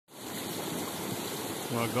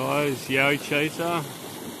Right guys, Yowie Chaser,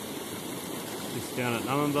 just down at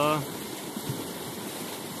Murwillumbah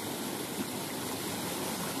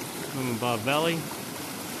Valley,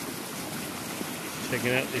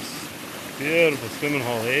 checking out this beautiful swimming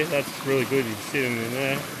hole here. That's really good, you can see them in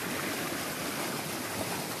there.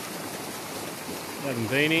 Haven't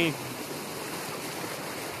been here.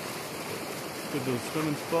 Good little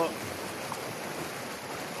swimming spot.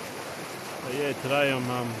 But yeah, today I'm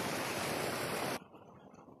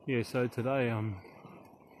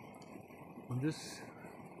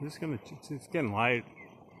just gonna, it's getting late.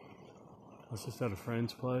 I was just at a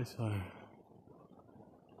friend's place, so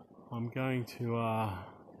I'm going to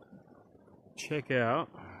check out.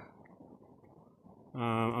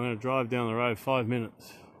 I'm going to drive down the road 5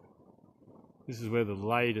 minutes. This is where the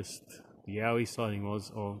latest Yowie sighting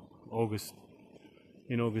was, or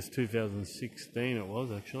in August 2016 it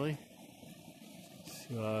was actually.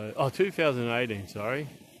 So, 2018, sorry.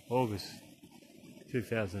 August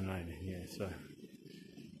 2018, yeah, so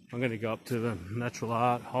I'm going to go up to the natural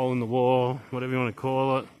art, hole in the wall, whatever you want to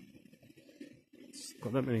call it. It's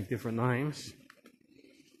got that many different names.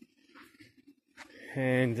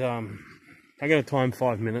 And I'm going to time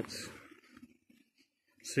 5 minutes,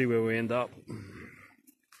 see where we end up,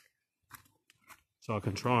 so I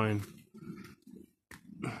can try and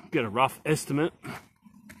get a rough estimate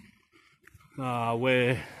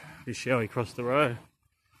where this Yowie crossed the road.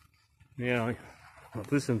 Now,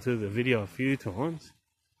 I've listened to the video a few times.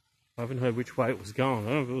 I haven't heard which way it was going. I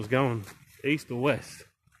don't know if it was going east or west.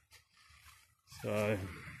 So,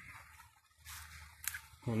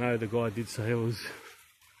 I know the guy did say it was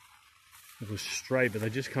straight, but they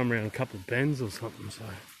just come around a couple of bends or something. So,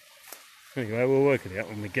 anyway, we'll work it out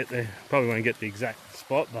when we get there. Probably won't get the exact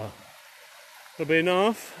spot, but it'll be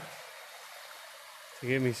enough to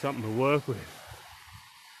give me something to work with.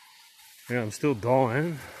 Now, I'm still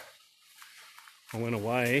dying. I went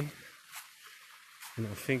away, and I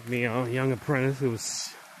think my young apprentice who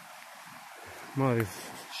might have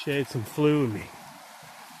shared some flu with me.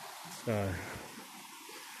 So,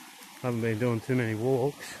 I haven't been doing too many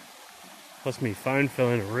walks. Plus my phone fell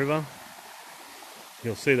in a river.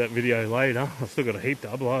 You'll see that video later. I've still got a heap to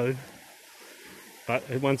upload. But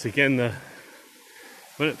once again,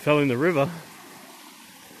 when it fell in the river,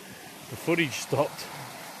 the footage stopped.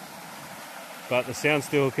 But the sound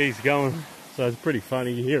still keeps going. So it's pretty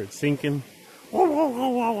funny, you hear it sinking.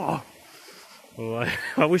 Well,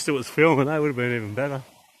 I wish it was filming, that would have been even better.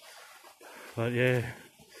 But yeah,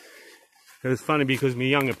 it was funny because my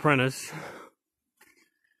young apprentice,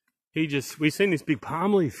 we seen this big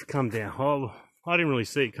palm leaf come down. Oh, I didn't really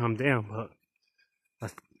see it come down,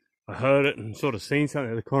 but I heard it and sort of seen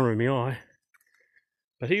something at the corner of my eye.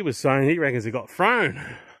 But he was saying he reckons it got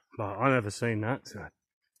thrown, but I never seen that, so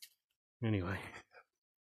anyway.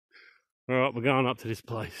 Alright, we're going up to this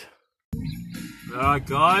place. Alright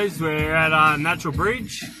guys, we're at Natural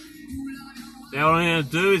Bridge. Now what I'm going to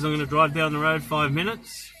do is I'm going to drive down the road 5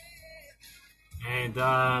 minutes and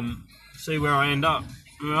see where I end up.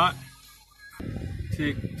 Alright.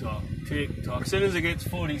 Tick tock, tick tock. As soon as it gets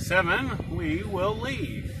 47, we will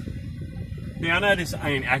leave. Now I know this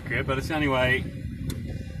ain't accurate, but it's the only way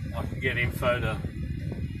I can get info to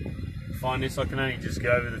find this. I can only just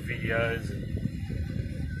go over the videos and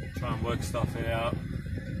try and work stuff out.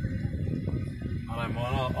 I don't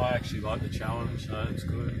mind, I actually like the challenge, so it's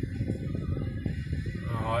good.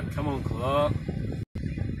 Alright, come on Clark.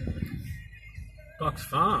 Bucks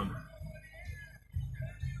Farm.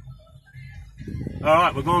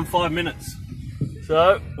 Alright, we're going 5 minutes.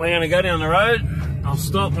 So, we're going to go down the road. I'll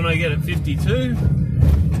stop when I get at 52.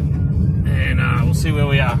 And we'll see where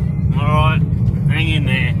we are. Alright, hang in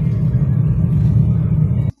there.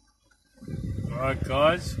 Alright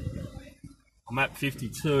guys, I'm at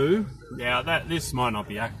 52. Now this might not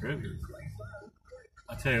be accurate.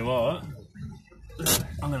 I tell you what,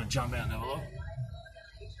 I'm going to jump out and have a look.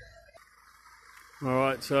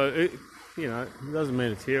 Alright, so it doesn't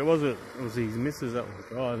mean it's here. It was his missus that was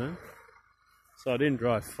driving. So I didn't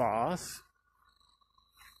drive fast.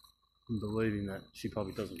 I'm believing that she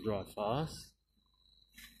probably doesn't drive fast.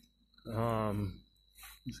 There's a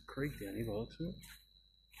creek down here by the looks of it.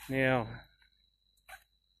 Now,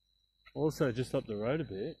 also just up the road a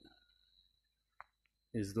bit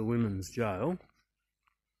is the women's jail.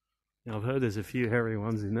 Now I've heard there's a few hairy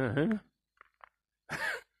ones in there.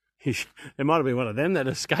 There might have been one of them that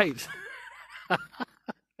escaped.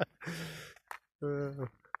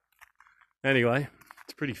 Anyway,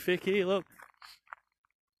 it's pretty thick here, look.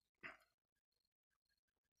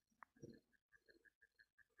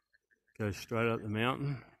 Goes straight up the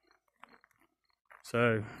mountain.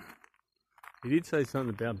 So He did say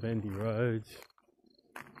something about bendy roads.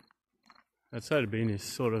 I'd say to be in this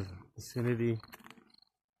sort of vicinity.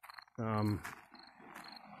 Comes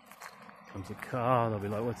a car, they'll be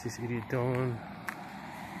like, what's this idiot doing?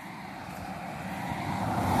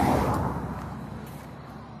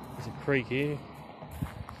 There's a creek here.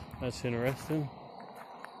 That's interesting.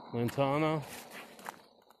 Lantana.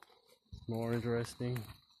 More interesting.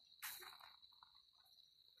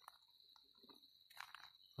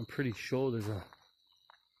 I'm pretty sure there's a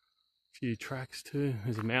few tracks too.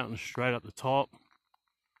 There's a mountain straight up the top.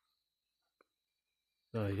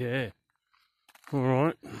 So yeah.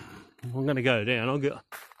 Alright. I'm gonna go down.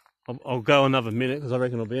 I'll go another minute because I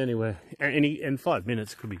reckon I'll be anywhere. In 5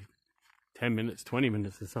 minutes, could be 10 minutes, 20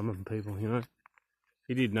 minutes for some of the people, you know.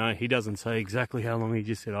 He did know. He doesn't say exactly how long, he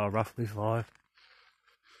just said, oh, roughly 5.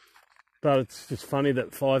 But it's just funny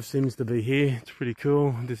that 5 seems to be here. It's pretty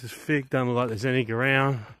cool. This is thick, don't look like there's any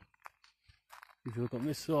around. If you look on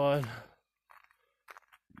this side,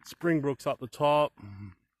 Springbrook's up the top.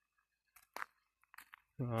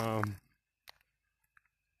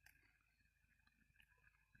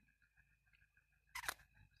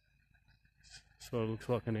 So it looks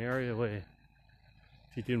like an area where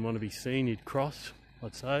if you didn't want to be seen, you'd cross,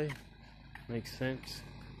 I'd say. Makes sense.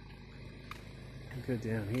 Go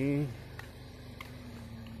down here.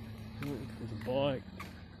 Oh, there's a bike.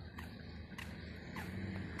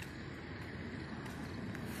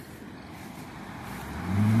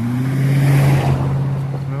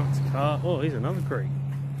 No, it's a car. Oh, here's another creek.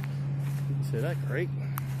 You can see that creek.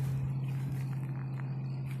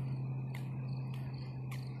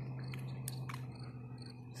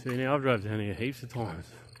 See, now I've drove down here heaps of times.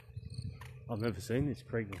 I've never seen this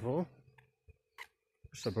creek before.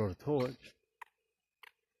 Wish I brought a torch.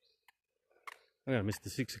 I'm gonna miss the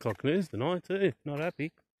 6 o'clock news tonight too. Not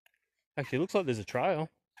happy. Actually, it looks like there's a trail.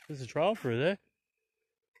 There's a trail through there.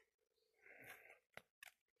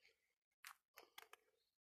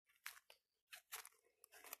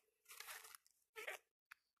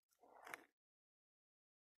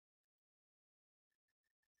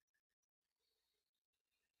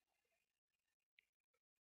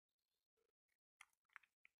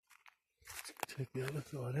 Check the other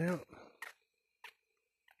side out.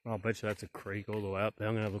 I'll bet you that's a creek all the way up there.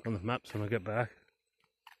 I'm going to have a look on the maps when I get back.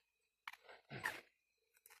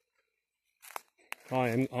 I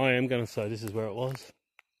am going to say this is where it was.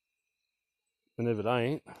 And if it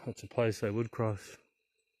ain't, that's a place they would cross.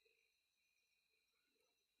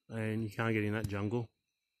 And you can't get in that jungle.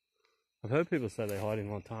 I've heard people say they hide in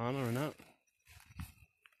Montana and that.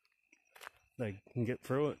 They can get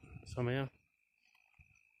through it somehow.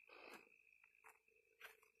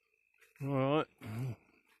 Alright,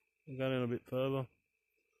 we'll go down a bit further.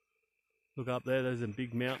 Look up there, there's a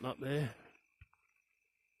big mountain up there.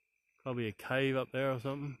 Probably a cave up there or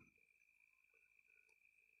something.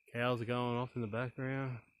 Cows are going off in the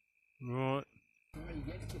background. Right.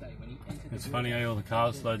 It's funny how all the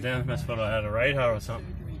cars slowed down. That's what I had a radar or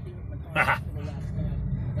something.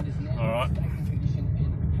 Alright.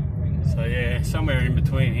 So yeah, somewhere in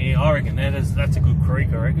between here. I reckon that's a good creek,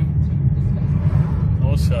 I reckon.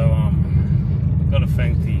 Also, got to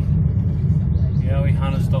thank the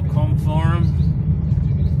YowieHunters.com forum.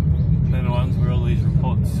 They're the ones where all these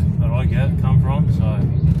reports that I get come from, so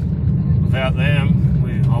without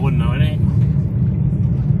them, I wouldn't know any.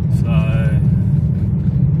 So,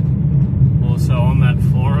 also on that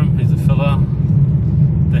forum is a fella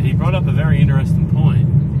that he brought up a very interesting point,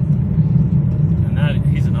 and that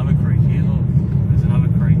is another creek here. Look, there's another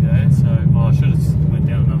creek there. So, I should have went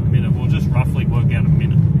down another minute. We'll just roughly work out a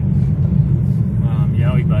minute.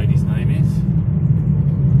 Yowie Bait, his name is.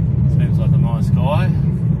 Seems like a nice guy.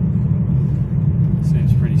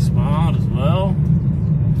 Seems pretty smart as well.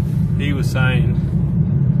 He was saying,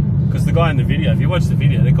 because the guy in the video, if you watch the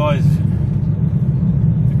video, the guy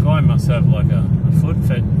must have like a foot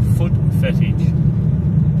fetish.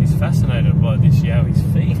 He's fascinated by this Yowie's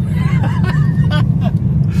feet.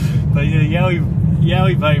 But yeah,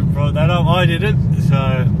 Yowie Bait brought that up. I didn't,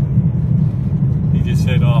 so he just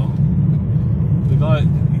said, oh, the guy,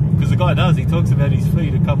 because the guy does, he talks about his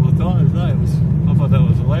feet a couple of times. I thought that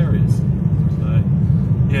was hilarious. So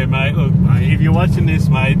yeah, mate, look, mate, if you're watching this,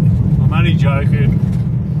 mate, I'm only joking.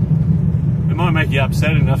 It might make you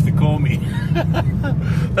upset enough to call me.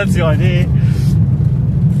 That's the idea.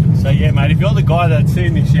 So yeah, mate, if you're the guy that's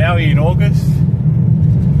seen this Yowie in August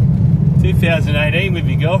 2018 with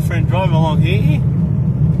your girlfriend driving along here,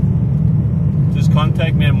 just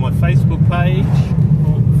contact me on my Facebook page.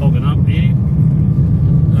 Oh, fogging up here.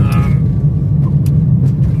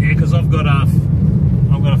 Yeah, because I've got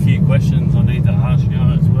a few questions I need to ask you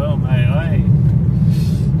as well, mate. Hey.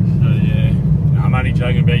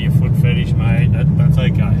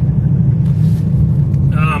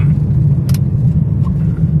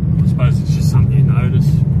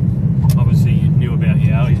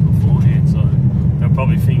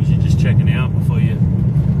 probably things you're just checking out before you,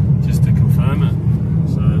 just to confirm it.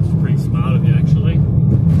 So it's pretty smart of you actually.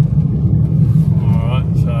 Alright,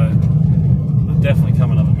 so it'll definitely come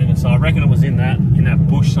another minute. So I reckon it was in that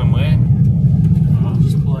bush somewhere. I'll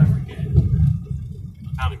just pull over again.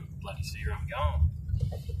 I can't even bloody see where I'm going.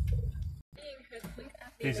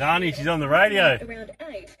 Here's Arnie, she's on the radio. Around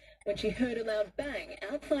 8 when she heard a loud bang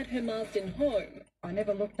outside her Marsden home. I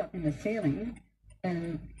never looked up in the ceiling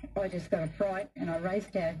and I just got a fright and I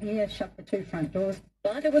raced out here, shut the 2 front doors.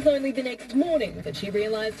 But it was only the next morning that she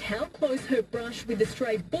realised how close her brush with the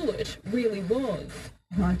stray bullet really was.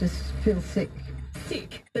 I just feel sick.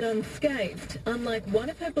 Sick, but unscathed, unlike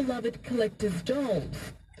one of her beloved collector's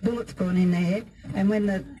dolls. The bullet's gone in there, and when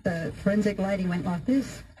the forensic lady went like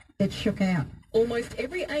this, it shook out. Almost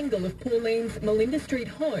every angle of Pauline's Melinda Street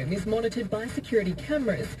home is monitored by security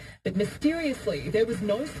cameras, but mysteriously there was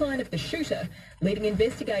no sign of the shooter, leading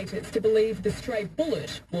investigators to believe the stray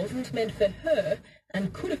bullet wasn't meant for her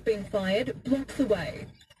and could have been fired blocks away.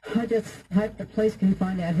 I just hope the police can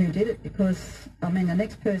find out who did it, because, I mean, the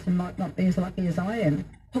next person might not be as lucky as I am.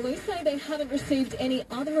 Police say they haven't received any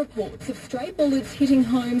other reports of stray bullets hitting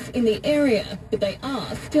homes in the area, but they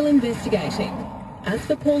are still investigating. As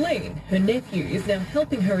for Pauline, her nephew is now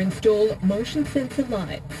helping her install motion sensor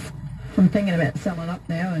lights. I'm thinking about selling up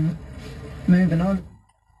now and moving on.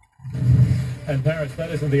 And Paris,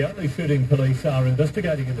 that isn't the only shooting police are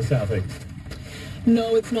investigating in the southeast.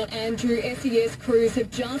 No, it's not, Andrew. SES crews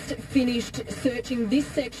have just finished searching this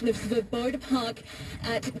section of Svoboda Park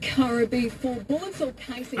at Currabee for bullets or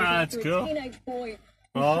casings that's after cool. a teenage boy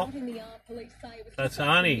who Oh, shot in the arm. Police say it was that's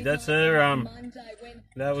Arnie. That's her. Monday when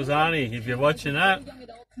That was Arnie. If you're watching that.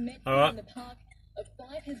 All right.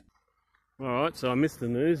 All right. So I missed the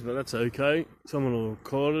news, but that's okay. Someone will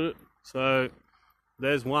record it. So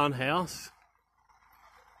there's one house.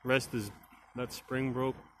 Rest is that's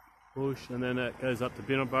Springbrook Bush, and then it goes up to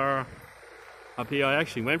Binnaburra. Up here, I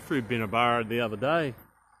actually went through Binnaburra the other day.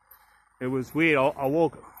 It was weird. I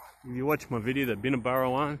walk. If you watch my video, the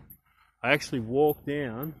Binnaburra one, I actually walked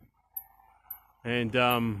down, and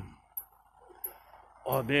oh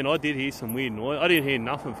man, I did hear some weird noise. I didn't hear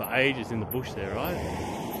nothing for ages in the bush there, right?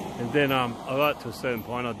 And then I got to a certain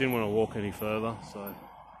point. I didn't want to walk any further, so.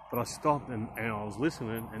 But I stopped and I was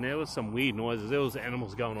listening, and there was some weird noises. There was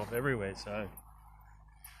animals going off everywhere, so.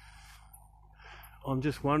 I'm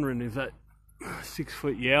just wondering if that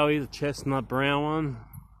 6-foot Yowie, the chestnut brown one,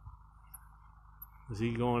 is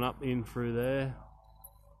he going up in through there?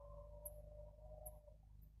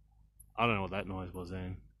 I don't know what that noise was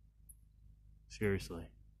then. Seriously.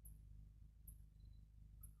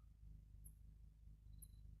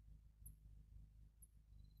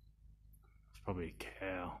 It's probably a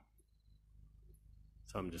cow.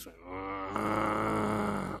 Something just went.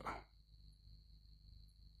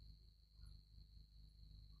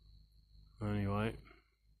 Anyway,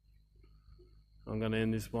 I'm going to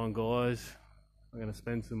end this one, guys. I'm going to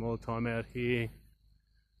spend some more time out here.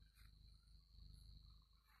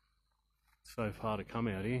 It's so far to come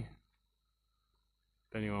out here.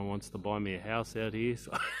 If anyone wants to buy me a house out here,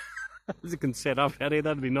 so as it can set up out here,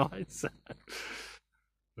 that'd be nice.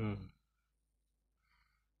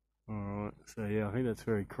 Alright, so yeah, I think that's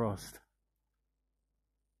very crossed.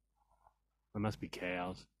 There must be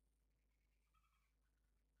cows.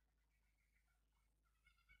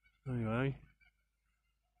 Anyway,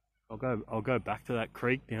 I'll go back to that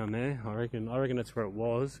creek down there. I reckon that's where it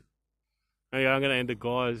was. Anyway, I'm gonna end it,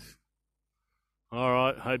 guys.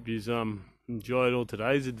 Alright, hope you've enjoyed all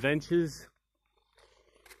today's adventures.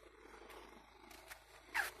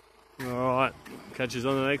 Alright, catch us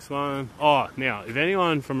on the next one. Oh, now, if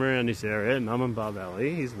anyone from around this area, Nullarbor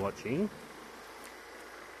Valley, is watching,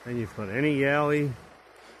 and you've got any Yowie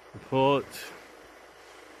reports,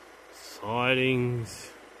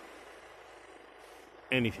 sightings,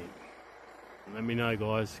 anything, let me know,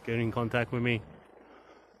 guys. Get in contact with me.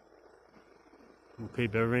 We'll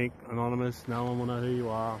keep everything anonymous. No one will know who you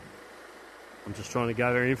are. I'm just trying to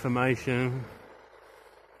gather information.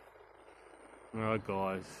 Alright,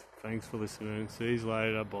 guys. Thanks for listening. See you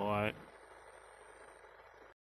later. Bye.